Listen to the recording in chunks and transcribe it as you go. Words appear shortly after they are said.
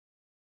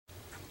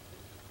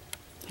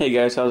Hey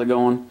guys, how's it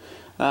going?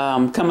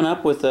 Coming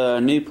up with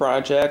a new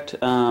project.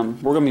 We're going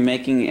to be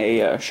making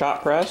a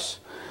shot press.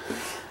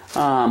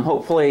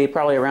 Hopefully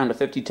probably around a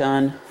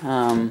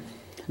 50-ton.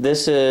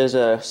 This is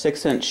a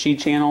 6-inch sheet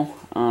channel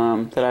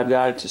that I've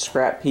got. It's a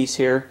scrap piece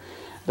here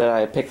that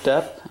I picked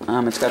up.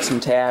 It's got some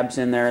tabs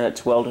in there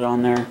that's welded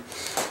on there.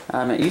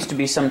 It used to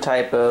be some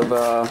type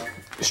of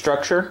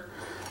structure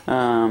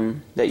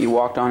that you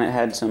walked on. It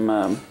had some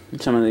of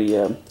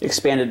the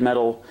expanded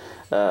metal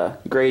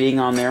grating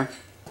on there.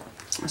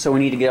 So we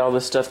need to get all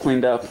this stuff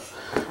cleaned up.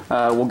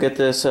 We'll get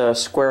this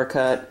square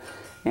cut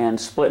and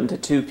split into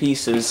two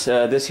pieces.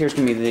 This here's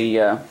going to be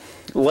the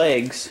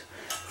legs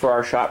for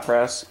our shot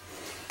press.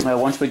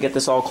 Once we get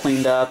this all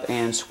cleaned up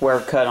and square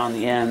cut on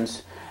the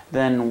ends,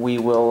 then we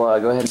will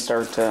go ahead and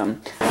start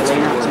laying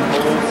out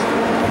some holes.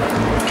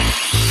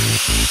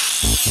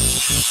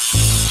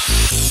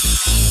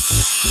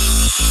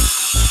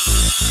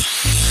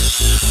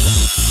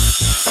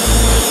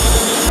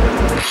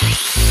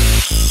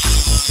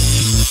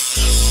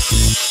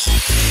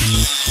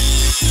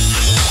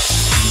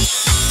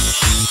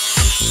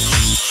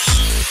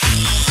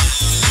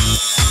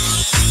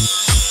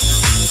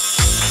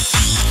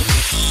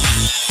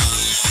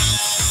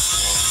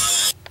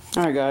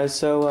 Alright guys,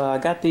 so I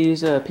got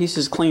these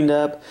pieces cleaned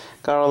up,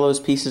 got all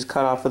those pieces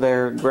cut off of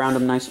there, ground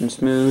them nice and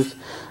smooth,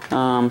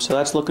 so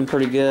that's looking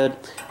pretty good.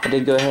 I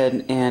did go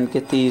ahead and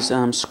get these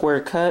square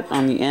cut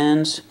on the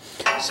ends,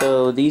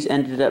 so these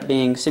ended up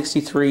being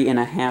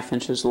 63.5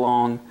 inches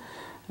long.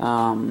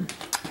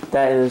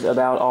 That is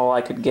about all I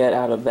could get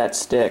out of that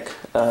stick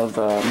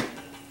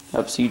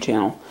of seed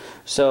channel.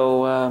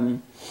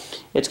 So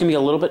it's going to be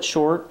a little bit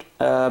short,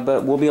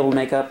 but we'll be able to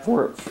make up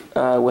for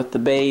it with the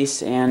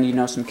base and, you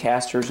know, some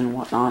casters and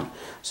whatnot.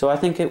 So I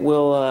think it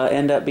will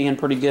end up being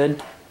pretty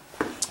good.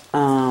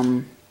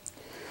 We'll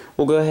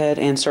go ahead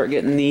and start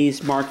getting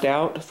these marked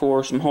out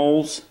for some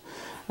holes.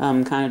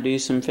 Kind of do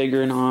some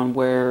figuring on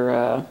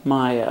where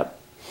my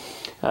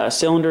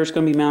cylinder is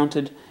going to be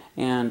mounted,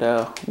 and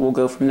we'll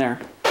go from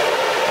there.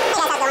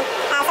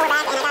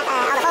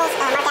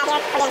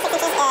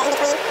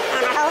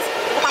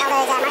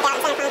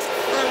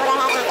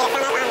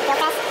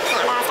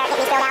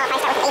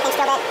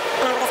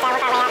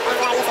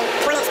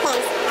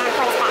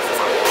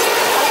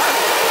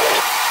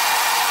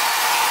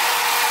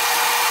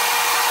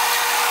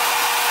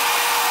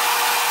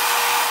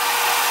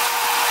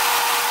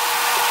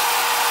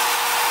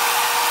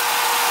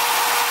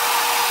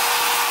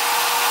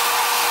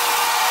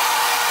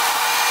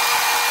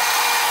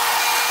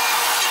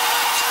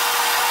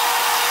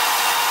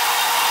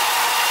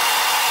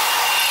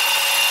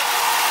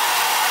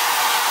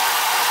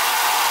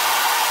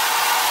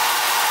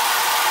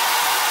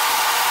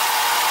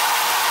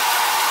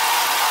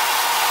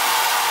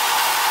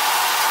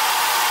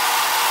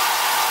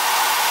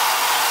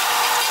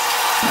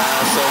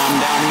 So I'm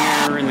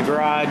down here in the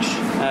garage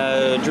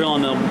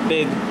drilling the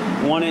big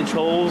 1-inch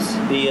holes,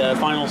 the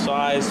final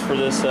size for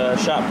this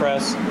shot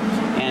press,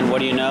 and what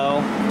do you know?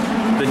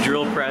 The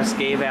drill press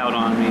gave out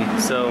on me.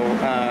 So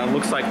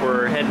looks like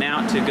we're heading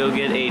out to go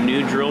get a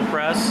new drill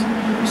press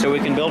so we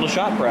can build a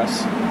shot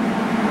press.